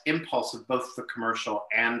best impulse of both the commercial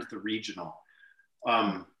and the regional.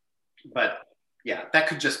 But yeah, that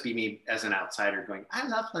could just be me as an outsider going, I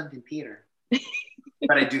love London theater.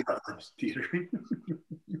 But I do love London theater.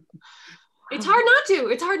 It's hard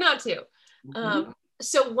not to.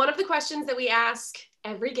 So one of the questions that we ask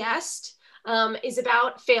every guest is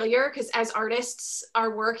about failure, because as artists,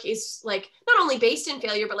 our work is like not only based in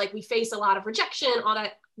failure, but like we face a lot of rejection, all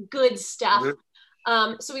that good stuff.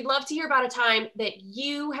 So we'd love to hear about a time that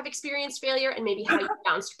you have experienced failure and maybe how you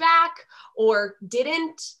bounced back or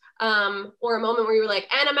didn't, or a moment where you were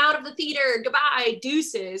like, and I'm out of the theater, goodbye,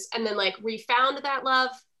 deuces, and then like refound that love.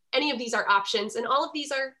 Any of these are options, and all of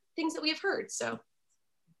these are things that we have heard. So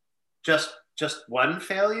just one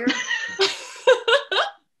failure.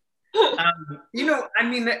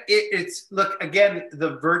 It's look, again,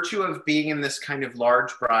 the virtue of being in this kind of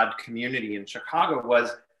large, broad community in Chicago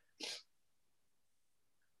was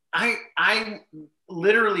I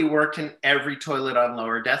literally worked in every toilet on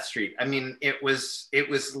Lower Death Street. I mean, it was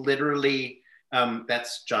literally,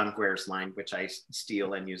 that's John Guare's line, which I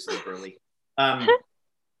steal and use liberally. I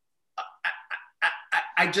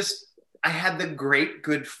had the great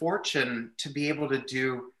good fortune to be able to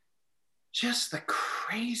do just the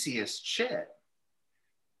craziest shit.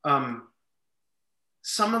 Some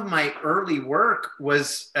of my early work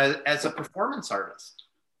was as a performance artist.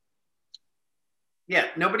 Yeah,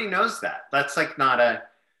 nobody knows that. That's like not a,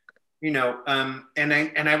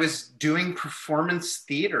 and I was doing performance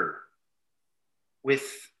theater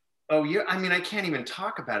with, I can't even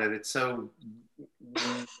talk about it. It's so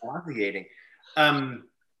nauseating.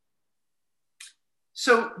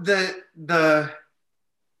 So the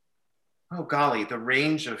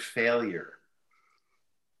range of failure.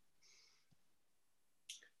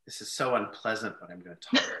 This is so unpleasant what I'm going to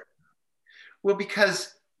talk about. Well,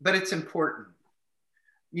 but it's important.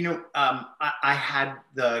 I had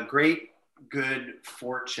the great good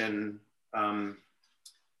fortune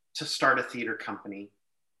to start a theater company.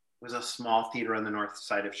 It was a small theater on the north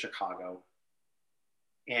side of Chicago.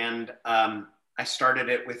 And I started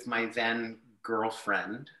it with my then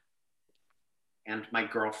girlfriend and my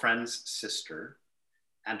girlfriend's sister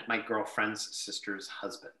and my girlfriend's sister's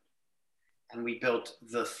husband. And we built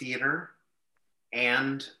the theater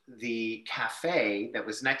and the cafe that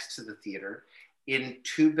was next to the theater in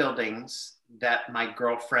two buildings that my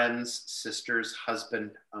girlfriend's sister's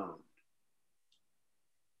husband owned.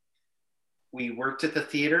 We worked at the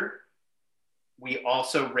theater. We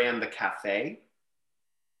also ran the cafe.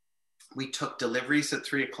 We took deliveries at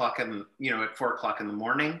 3 o'clock at 4 o'clock in the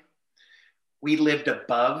morning. We lived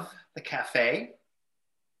above the cafe,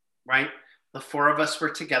 right? The four of us were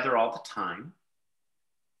together all the time.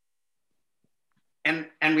 And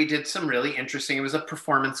we did some really interesting, it was a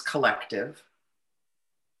performance collective.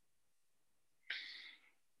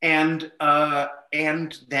 And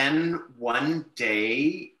then one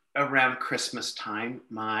day around Christmas time,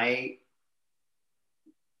 my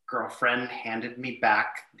girlfriend handed me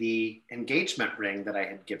back the engagement ring that I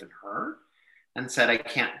had given her and said, I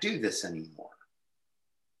can't do this anymore.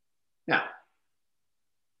 Now,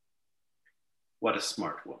 what a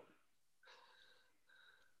smart woman.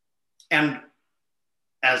 And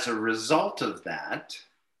as a result of that,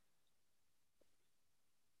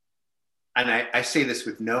 and I say this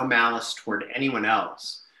with no malice toward anyone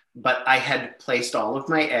else, but I had placed all of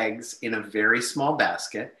my eggs in a very small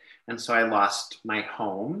basket. And so I lost my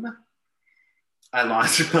home. I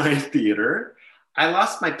lost my theater. I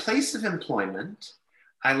lost my place of employment.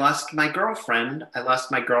 I lost my girlfriend. I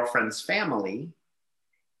lost my girlfriend's family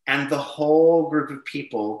and the whole group of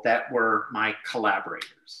people that were my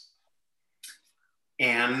collaborators.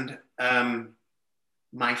 And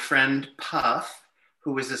my friend Puff,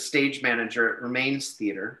 who was a stage manager at Remains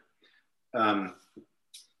Theater,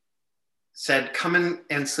 said, come in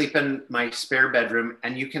and sleep in my spare bedroom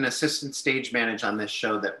and you can assistant stage manage on this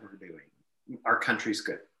show that we're doing. Our Country's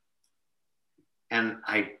Good. And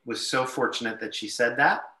I was so fortunate that she said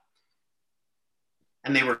that.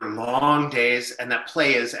 And they were long days. And that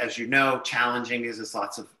play is, as you know, challenging because it's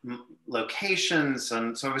lots of locations.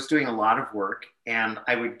 And so I was doing a lot of work. And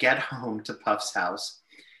I would get home to Puff's house.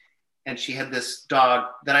 And she had this dog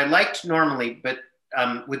that I liked normally, but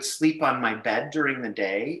would sleep on my bed during the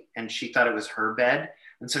day. And she thought it was her bed.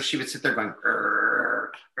 And so she would sit there going,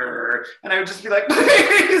 "Urgh, urgh." And I would just be like,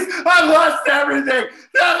 please, I've lost everything.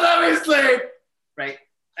 Don't let me sleep. Right?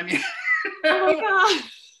 I mean, Oh my God.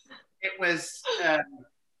 it was, and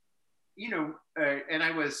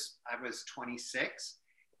I was 26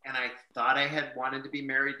 and I thought I had wanted to be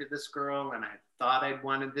married to this girl and I thought I'd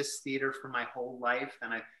wanted this theater for my whole life.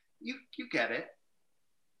 And you get it.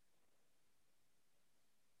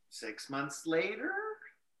 6 months later,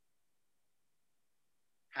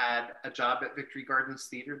 had a job at Victory Gardens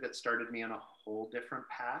Theater that started me on a whole different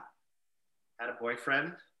path. Had a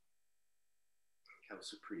boyfriend. Quelle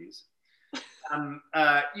surprise.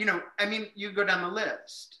 You go down the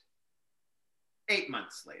list. 8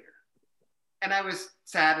 months later. And I was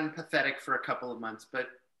sad and pathetic for a couple of months, but,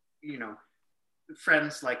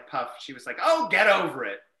 friends like Puff, she was like, oh, get over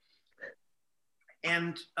it.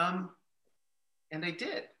 And I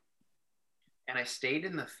did. And I stayed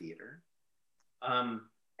in the theater.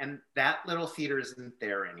 And that little theater isn't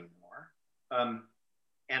there anymore.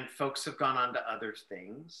 And folks have gone on to other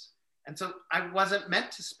things. And so I wasn't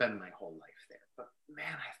meant to spend my whole life there. But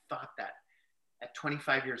man, I thought that at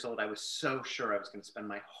 25 years old, I was so sure I was going to spend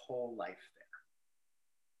my whole life there.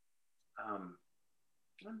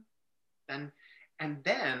 And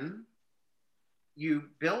then you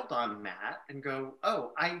build on that and go,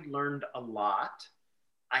 oh, I learned a lot.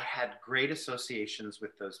 I had great associations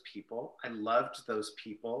with those people. I loved those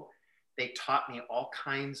people. They taught me all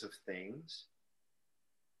kinds of things.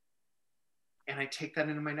 And I take that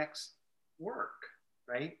into my next work,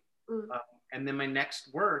 right? And then my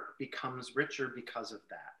next work becomes richer because of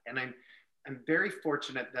that. And I'm very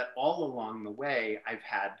fortunate that all along the way, I've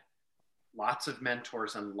had lots of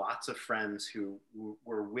mentors and lots of friends who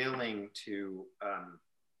were willing to,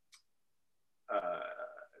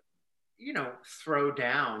 throw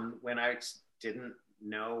down when I didn't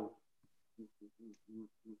know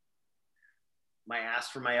my ass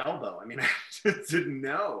from my elbow. I mean, I just didn't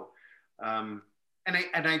know. And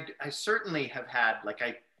I certainly have had, like,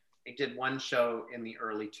 I did one show in the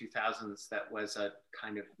early 2000s that was a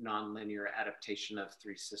kind of non-linear adaptation of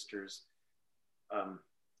Three Sisters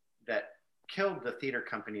that killed the theater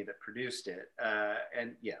company that produced it.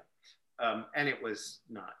 And it was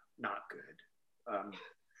not good.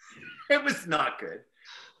 It was not good.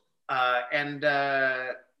 But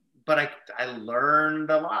I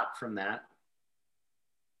learned a lot from that,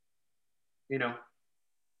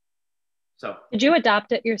 So. Did you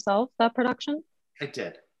adapt it yourself, that production? I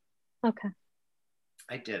did. Okay.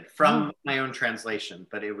 I did, from my own translation,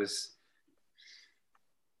 but it was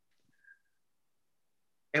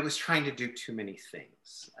trying to do too many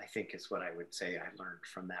things, I think is what I would say I learned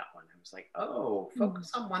from that one. I was like,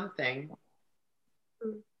 focus on one thing.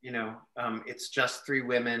 It's just three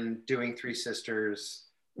women doing Three Sisters.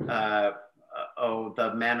 The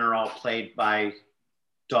men are all played by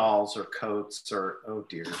dolls or coats or, oh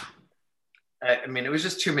dear. I mean, it was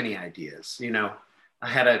just too many ideas, I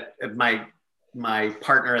had my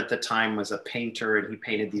partner at the time was a painter and he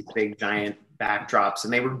painted these big giant backdrops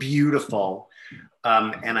and they were beautiful.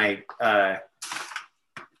 And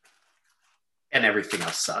everything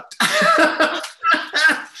else sucked.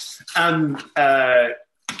 I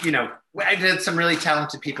did some really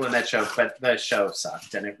talented people in that show, but the show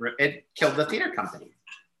sucked and it killed the theater company.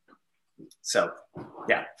 So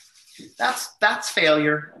yeah, that's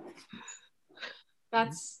failure.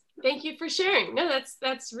 Thank you for sharing. No,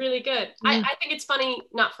 that's really good. I think it's funny,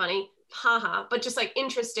 not funny, haha, but just like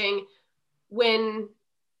interesting when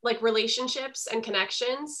like relationships and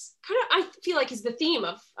connections I feel like is the theme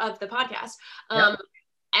of the podcast,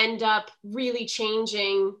 end up really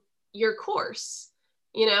changing your course,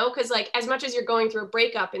 because like as much as you're going through a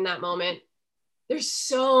breakup in that moment, there's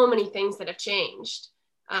so many things that have changed.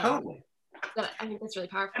 Totally. I think that's really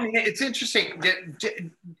powerful. I mean, it's interesting.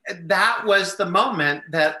 That was the moment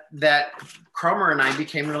that Cromer and I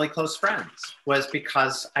became really close friends, was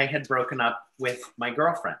because I had broken up with my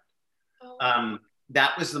girlfriend.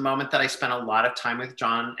 That was the moment that I spent a lot of time with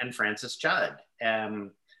John and Frances Judd.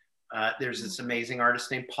 There's this amazing artist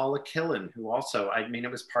named Paula Killen, who also,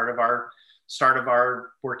 it was part of our start of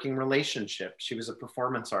our working relationship. She was a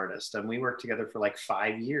performance artist and we worked together for like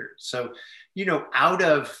 5 years. So, you know, out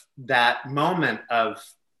of that moment of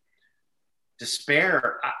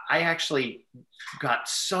despair, I actually got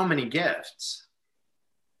so many gifts,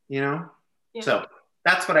 you know? Yeah. So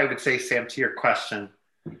that's what I would say, Sam, to your question,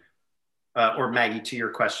 or Maggie, to your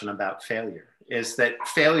question about failure, is that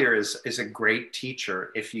failure is a great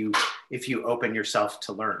teacher if you open yourself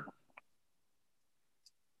to learn.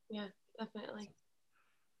 Yeah, definitely.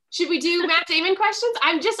 Should we do Matt Damon questions?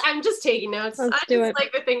 I'm just taking notes. I just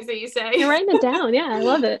like the things that you say. You're writing it down. Yeah, I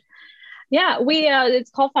love it. Yeah,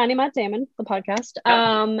 it's called Finding Matt Damon, the podcast.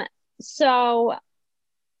 Yep. So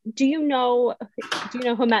do you know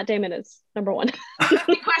who Matt Damon is? Number one.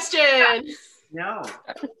 Good question. No.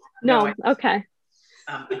 Okay.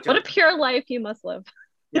 What a pure life you must live.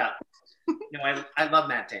 Yeah. No, I love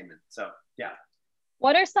Matt Damon. So yeah.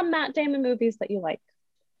 What are some Matt Damon movies that you like?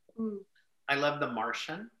 I love The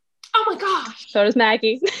Martian. Oh my gosh. So does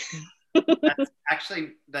Maggie. That's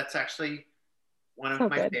actually one of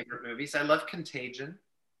my favorite movies. I love Contagion.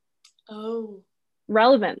 Oh. A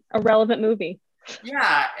relevant movie.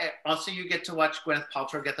 Yeah. Also, you get to watch Gwyneth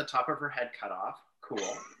Paltrow get the top of her head cut off.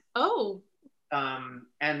 Cool. Oh.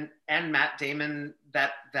 And Matt Damon,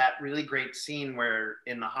 that really great scene where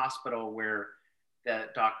in the hospital where the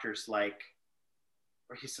doctor's like,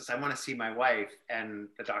 where he says, I want to see my wife. And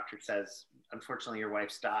the doctor says, unfortunately, your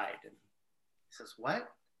wife's died. And he says, what?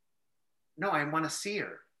 No, I want to see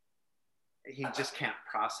her. He just can't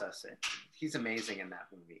process it. He's amazing in that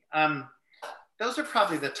movie. Those are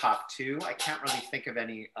probably the top two. I can't really think of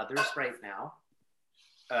any others right now.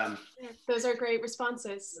 Those are great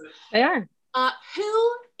responses. They are.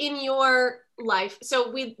 Who in your life,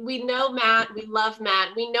 so we know Matt, we love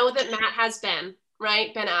Matt, we know that Matt has Ben,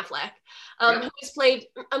 right? Ben Affleck, who has played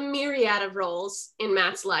a myriad of roles in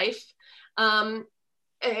Matt's life. A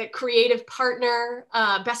creative partner,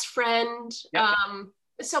 best friend,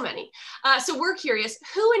 so many. So we're curious,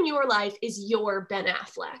 who in your life is your Ben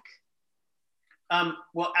Affleck?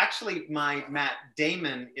 Well, actually, my Matt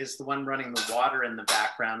Damon is the one running the water in the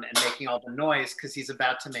background and making all the noise because he's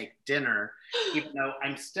about to make dinner, even though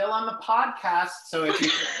I'm still on the podcast. So if you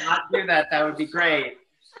could not do that, that would be great.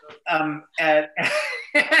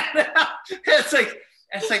 It's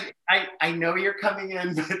like I know you're coming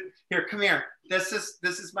in, but here, come here. This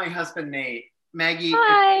is my husband Nate. Maggie.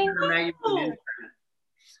 Hi. Maggie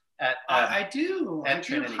I do. At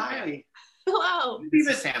Trinity. Hi. Hello.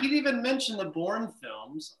 He'd even mention the Bourne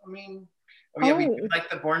films. I mean, we do like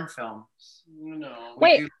the Bourne films.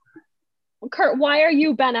 Wait, Kurt, why are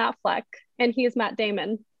you Ben Affleck and he is Matt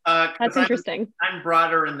Damon? That's interesting. I'm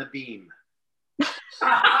broader in the beam. It's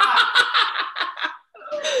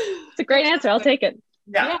a great answer. I'll take it.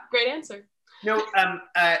 Yeah, great answer. No,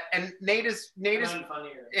 and Nate is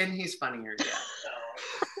funnier. And he's funnier. Yeah.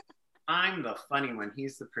 I'm the funny one.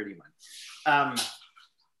 He's the pretty one.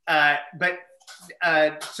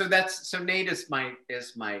 So Nate is my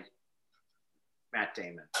Matt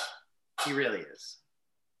Damon. He really is.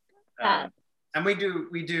 And we do,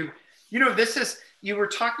 you know, you were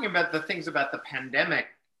talking about the things about the pandemic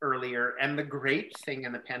earlier, and the great thing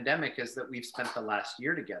in the pandemic is that we've spent the last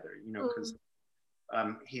year together, you know, because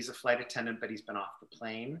he's a flight attendant, but he's been off the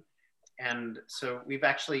plane. And so we've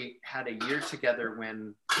actually had a year together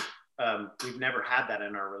when we've never had that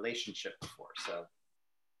in our relationship before. So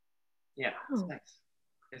yeah, it's nice.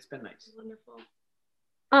 It's been nice. Wonderful.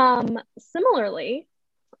 Similarly,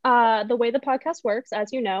 the way the podcast works,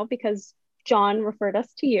 as you know, because John referred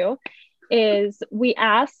us to you, is we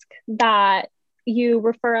ask that you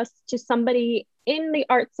refer us to somebody in the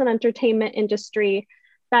arts and entertainment industry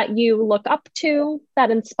that you look up to,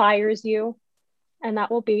 that inspires you, and that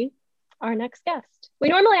will be our next guest. We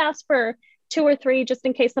normally ask for 2 or 3 just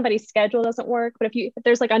in case somebody's schedule doesn't work, but if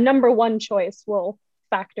there's like a number one choice, we'll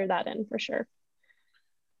factor that in for sure.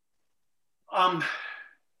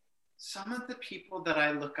 Some of the people that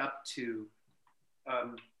I look up to,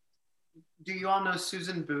 do you all know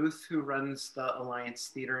Susan Booth, who runs the Alliance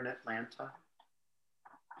Theater in Atlanta?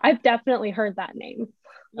 I've definitely heard that name.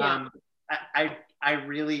 Yeah. I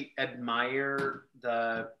really admire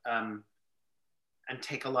and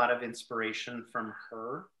take a lot of inspiration from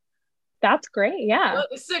her. That's great. Yeah. Oh,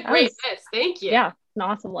 this is a great list. Thank you. Yeah, an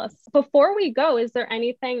awesome list. Before we go, is there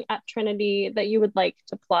anything at Trinity that you would like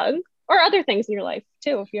to plug, or other things in your life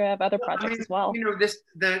too, if you have other projects as well? You know,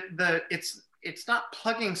 it's not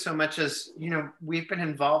plugging so much as, you know, we've been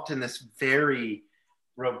involved in this very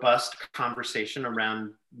robust conversation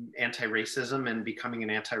around anti-racism and becoming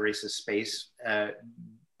an anti-racist space,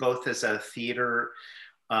 both as a theater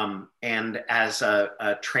and as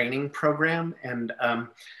a training program. And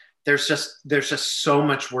there's just so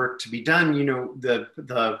much work to be done. You know,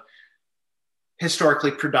 the historically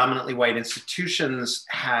predominantly white institutions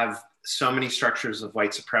have so many structures of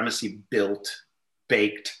white supremacy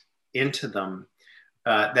baked into them,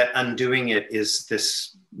 that undoing it is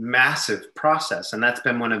this massive process. And that's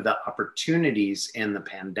been one of the opportunities in the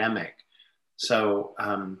pandemic. So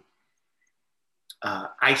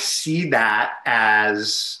I see that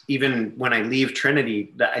as, even when I leave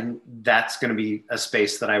Trinity, that's going to be a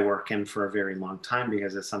space that I work in for a very long time,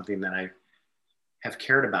 because it's something that I have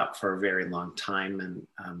cared about for a very long time.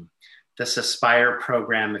 And this Aspire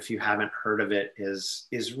program, if you haven't heard of it,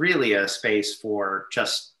 is really a space for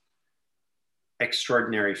just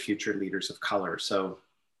extraordinary future leaders of color. So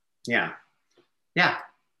yeah,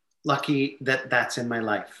 lucky that that's in my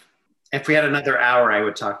life. If we had another hour, I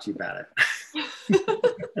would talk to you about it.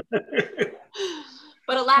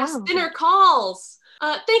 But alas, dinner calls.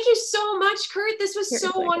 Thank you so much, Kurt. This was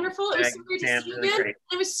so wonderful. It was so great to see you again.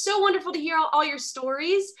 It was so wonderful to hear all your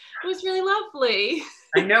stories. It was really lovely.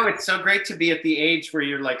 I know, it's so great to be at the age where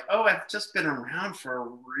you're like, oh, I've just been around for a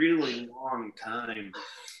really long time.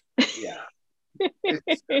 Yeah,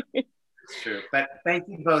 it's true. But thank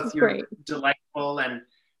you both. You're delightful, and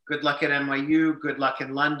good luck at NYU. Good luck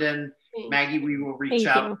in London. Maggie, we will reach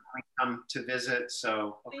out when we come to visit.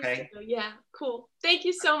 So, okay. Yeah, cool. Thank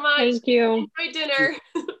you so much. Thank you. Enjoy dinner.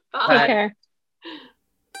 Bye. Take care.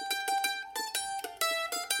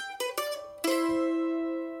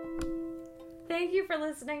 Thank you for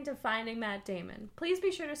listening to Finding Matt Damon. Please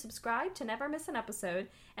be sure to subscribe to never miss an episode.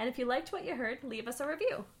 And if you liked what you heard, leave us a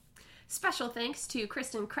review. Special thanks to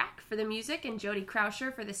Kristen Crack for the music and Jody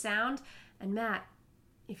Krauscher for the sound. And Matt,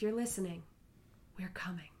 if you're listening, we're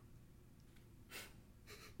coming.